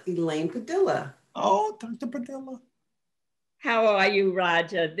on Elaine Padilla. Oh, Dr. Padilla. How are you,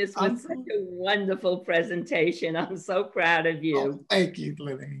 Roger? This was such a wonderful presentation. I'm so proud of you. Oh, thank you,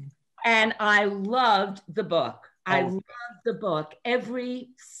 Elaine. And I loved the book. I loved the book. Every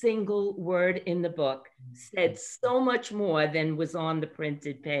single word in the book said so much more than was on the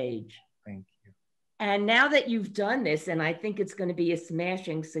printed page. Thank you. And now that you've done this, and I think it's going to be a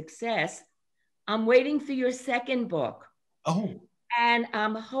smashing success, I'm waiting for your second book. Oh. And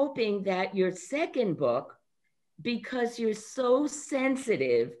I'm hoping that your second book, because you're so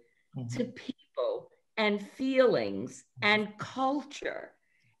sensitive to people and feelings and culture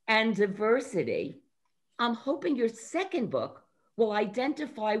and diversity, I'm hoping your second book will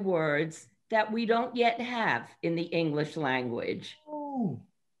identify words that we don't yet have in the English language. Oh.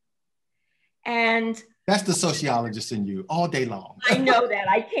 And that's the sociologist in you all day long. I know that.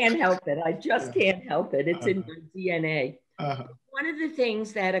 I can't help it. I just can't help it. It's in my DNA. One of the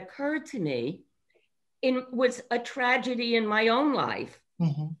things that occurred to me was a tragedy in my own life.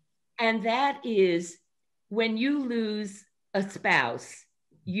 And that is when you lose a spouse,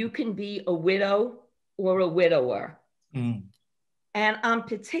 you can be a widow or a widower. And I'm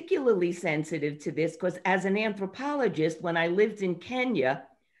particularly sensitive to this because as an anthropologist, when I lived in Kenya,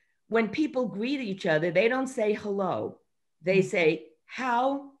 when people greet each other, they don't say hello. They say,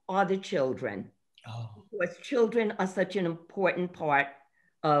 how are the children? Because children are such an important part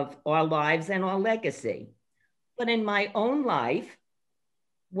of our lives and our legacy. But in my own life,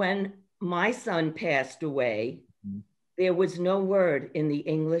 when my son passed away, there was no word in the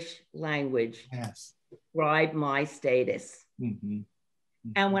English language to describe my status.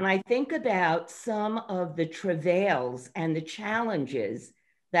 And when I think about some of the travails and the challenges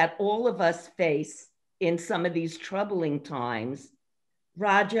that all of us face in some of these troubling times,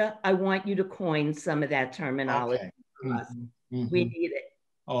 Roger, I want you to coin some of that terminology for us. We need it.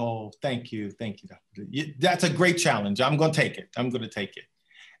 Oh, thank you. Thank you. That's a great challenge. I'm going to take it. I'm going to take it.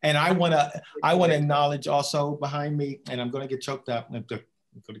 And I want to acknowledge also behind me, and I'm going to get choked up. I'm going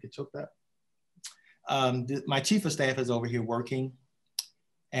to get choked up. My chief of staff is over here working,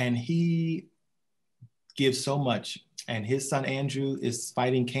 and he gives so much. And his son, Andrew, is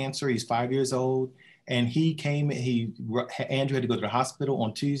fighting cancer. He's 5 years old. And Andrew had to go to the hospital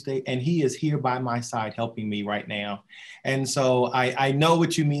on Tuesday, and he is here by my side helping me right now. And so I know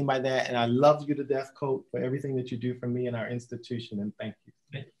what you mean by that. And I love you to death, Coach, for everything that you do for me and our institution. And thank you.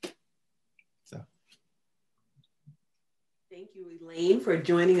 Thank you, Elaine, for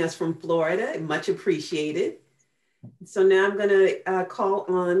joining us from Florida. Much appreciated. So now I'm going to call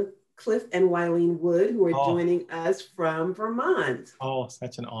on Cliff and Wileen Wood, who are joining us from Vermont. Oh,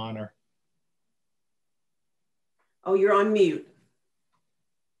 such an honor. Oh, you're on mute.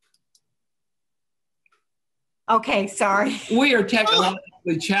 Okay, sorry. We are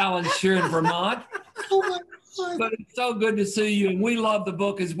technologically challenged here in Vermont, but it's so good to see you, and we love the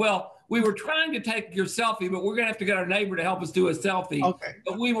book as well. We were trying to take your selfie, but we're going to have to get our neighbor to help us do a selfie. Okay.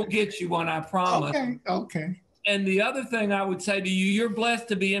 But we will get you one, I promise. Okay. And the other thing I would say to you, you're blessed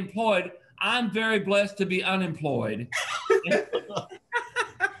to be employed. I'm very blessed to be unemployed.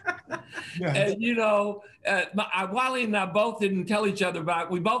 And Wiley and I both didn't tell each other about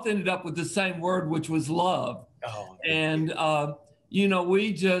it. We both ended up with the same word, which was love. And,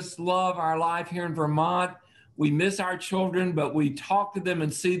 we just love our life here in Vermont. We miss our children, but we talk to them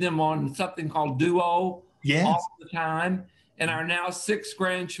and see them on something called Duo all the time. And our now 6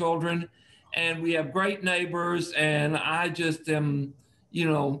 grandchildren. And we have great neighbors. And I just am,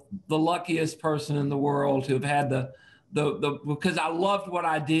 the luckiest person in the world to have had because I loved what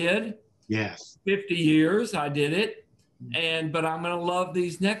I did. Yes. 50 years I did it. But I'm going to love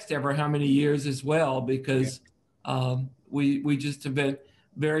these next ever how many years as well, because we just have been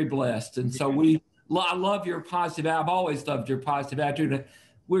very blessed. And so I love your positive. I've always loved your positive attitude.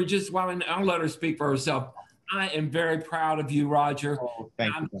 I'll let her speak for herself. I am very proud of you, Roger. Oh,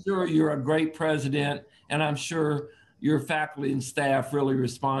 thank you. I'm sure you're a great president, and I'm sure your faculty and staff really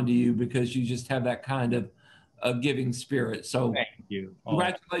respond to you because you just have that kind of giving spirit. So thank you.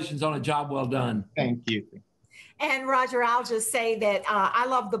 Congratulations on a job well done. Thank you. And Roger, I'll just say that I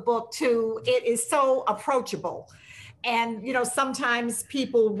love the book too. It is so approachable. And, you know, sometimes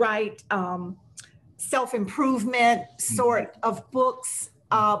people write self-improvement sort of books,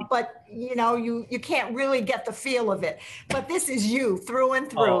 but, you know, you can't really get the feel of it. But this is you through and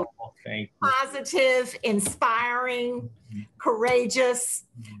through. Oh, thank you. Positive, inspiring, courageous,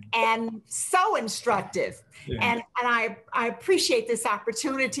 and so instructive. Yeah. And I appreciate this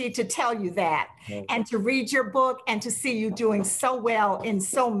opportunity to tell you that, and to read your book and to see you doing so well in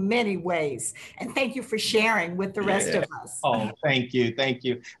so many ways. And thank you for sharing with the rest of us. Oh, thank you. Thank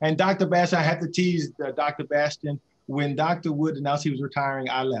you. And Dr. Bastian, I have to tease Dr. Bastian. When Dr. Wood announced he was retiring,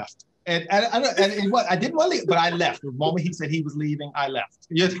 I left. And I didn't want to leave, but I left. The moment he said he was leaving, I left.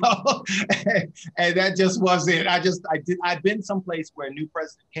 You know, and that just was it. I've been someplace where a new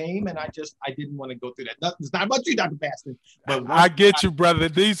president came, and I didn't want to go through that. It's not about you, Dr. Baston. But I get you, brother.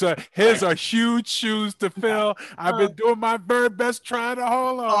 His are huge shoes to fill. I've been doing my very best trying to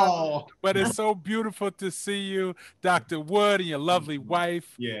hold on. But it's so beautiful to see you, Dr. Wood, and your lovely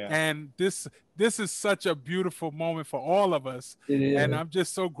wife. Yeah. And this is such a beautiful moment for all of us. And I'm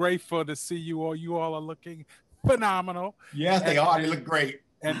just so grateful to see you all. You all are looking phenomenal. Yes, they are. They look great.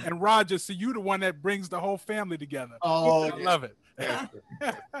 And Roger, so you the one that brings the whole family together. Oh, I love it.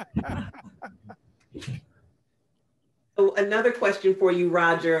 So another question for you,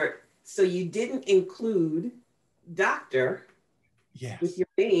 Roger. So you didn't include doctor with your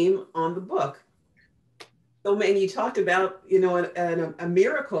name on the book. So, and you talked about, you know, a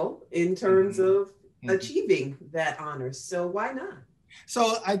miracle in terms of achieving that honor. So why not?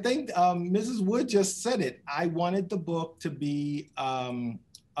 So I think Mrs. Wood just said it. I wanted the book to be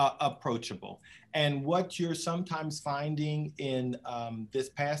approachable. And what you're sometimes finding in this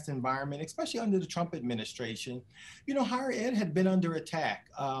past environment, especially under the Trump administration, you know, higher ed had been under attack.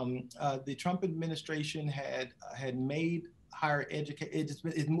 The Trump administration had made higher education,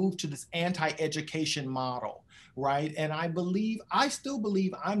 it moved to this anti-education model, right? And I still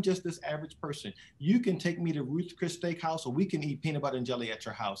believe I'm just this average person. You can take me to Ruth's Chris Steakhouse, or we can eat peanut butter and jelly at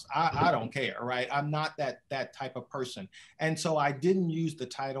your house. I don't care, right? I'm not that type of person. And so I didn't use the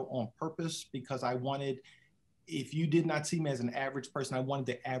title on purpose because I wanted, if you did not see me as an average person, I wanted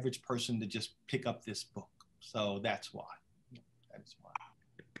the average person to just pick up this book. So that's why. That's why.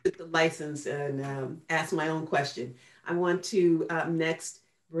 Took the license and ask my own question. I want to next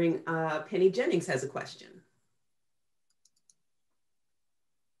bring Penny Jennings has a question.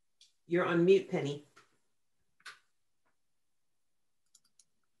 You're on mute, Penny.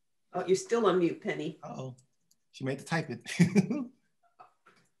 Oh, you're still on mute, Penny. Uh-oh, she made to type it.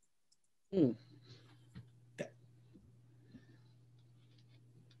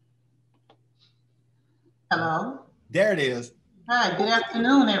 Hello. There it is. Hi, good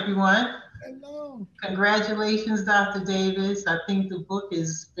afternoon, everyone. Hello. Congratulations, Dr. Davis. I think the book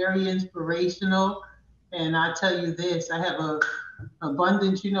is very inspirational. And I tell you this, I have a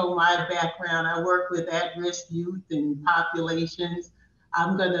abundance, you know, my background. I work with at-risk youth and populations.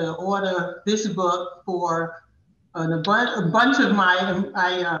 I'm going to order this book for a bunch of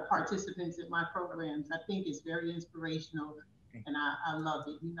my participants in my programs. I think it's very inspirational, and I love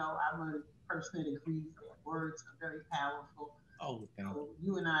it. You know, I'm a person that agrees that words are very powerful. Oh, so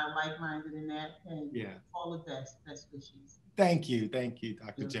you and I are like-minded in that, and all the best wishes. Thank you,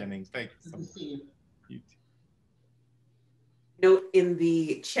 Dr. Jennings. Thank you so much. Good to see you. Note in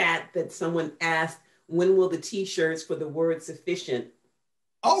the chat that someone asked, when will the t-shirts for the word sufficient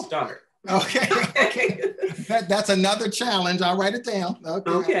start? Okay. That's another challenge. I'll write it down.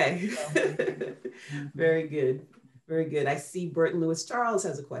 Okay. Very good. Very good. I see Burton Lewis Charles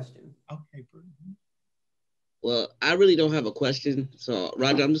has a question. Okay, Burton. Well, I really don't have a question. So,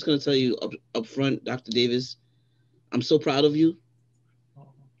 Roger, I'm just going to tell you up front, Dr. Davis, I'm so proud of you.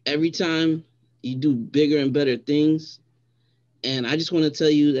 Every time you do bigger and better things. And I just want to tell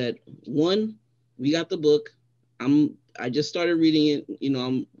you that, one, we got the book. I just started reading it. You know,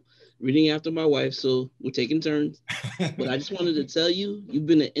 I'm reading after my wife, so we're taking turns. But I just wanted to tell you, you've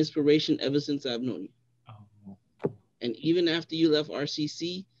been an inspiration ever since I've known you. And even after you left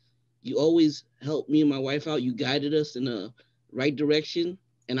RCC, you always helped me and my wife out. You guided us in the right direction.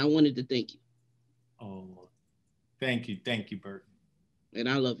 And I wanted to thank you. Oh, thank you. Thank you, Bert. And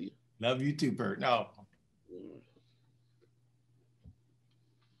I love you. Love you too, Bert. No.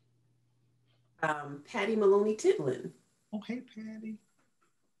 Patty Maloney Titlin. Oh, hey, Patty.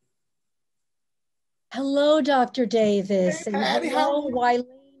 Hello, Dr. Davis. Hey, and Patty, hello, Wileen,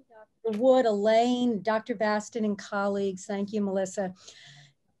 Dr. Wood, Elaine, Dr. Baston, and colleagues. Thank you, Melissa.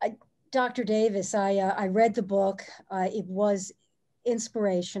 Dr. Davis, I read the book. It was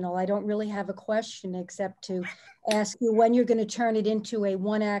inspirational. I don't really have a question except to ask you when you're going to turn it into a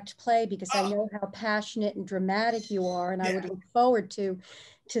one-act play, because I know how passionate and dramatic you are, and I would look forward to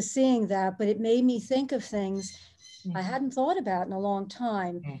seeing that. But it made me think of things I hadn't thought about in a long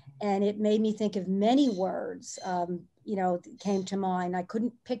time. And it made me think of many words, you know, that came to mind. I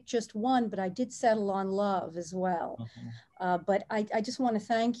couldn't pick just one, but I did settle on love as well. But I just want to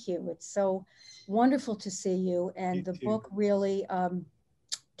thank you. It's so wonderful to see you. And the book really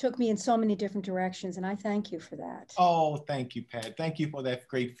took me in so many different directions. And I thank you for that. Oh, thank you, Pat. Thank you for that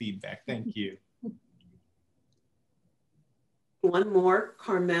great feedback. Thank you. One more,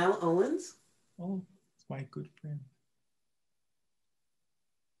 Carmel Owens. Oh, it's my good friend.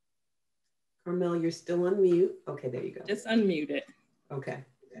 Carmel, you're still on mute. Okay, there you go. Just unmute it. Okay.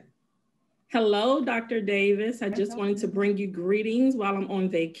 Hello, Dr. Davis. I just wanted to bring you greetings while I'm on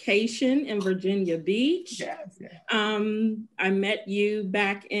vacation in Virginia Beach. Yes, yes. I met you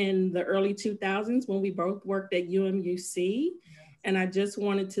back in the early 2000s when we both worked at UMUC. Yes. And I just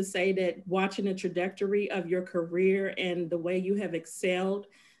wanted to say that watching the trajectory of your career and the way you have excelled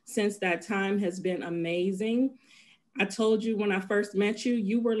since that time has been amazing. I told you when I first met you,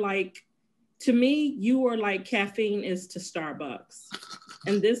 you were like, to me, you were like caffeine is to Starbucks.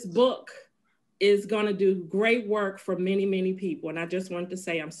 And this book is going to do great work for many, many people. And I just wanted to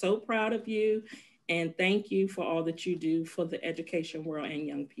say I'm so proud of you and thank you for all that you do for the education world and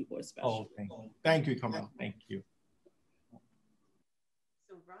young people especially. Oh, thank you. Thank you, Carmel. Thank you.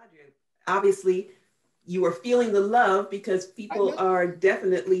 So Roger, obviously you are feeling the love because people are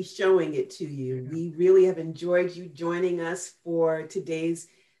definitely showing it to you. We really have enjoyed you joining us for today's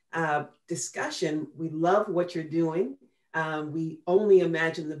discussion. We love what you're doing. We only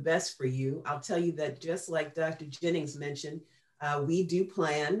imagine the best for you. I'll tell you that just like Dr. Jennings mentioned, we do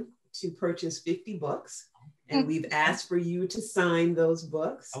plan to purchase 50 books, and we've asked for you to sign those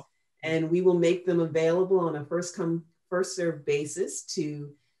books, and we will make them available on a first come, first served basis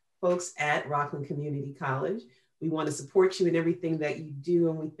to folks at Rockland Community College. We want to support you in everything that you do,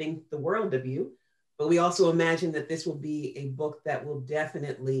 and we think the world of you. But we also imagine that this will be a book that will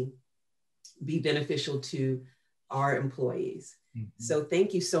definitely be beneficial to our employees. So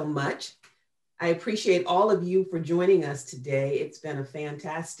thank you so much. I appreciate all of you for joining us today. It's been a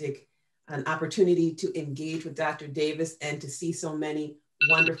fantastic opportunity to engage with Dr. Davis and to see so many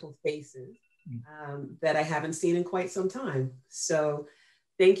wonderful faces that I haven't seen in quite some time. So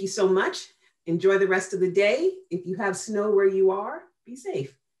thank you so much. Enjoy the rest of the day. If you have snow where you are, be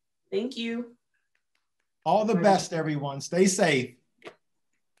safe. Thank you. All the best, everyone. Stay safe.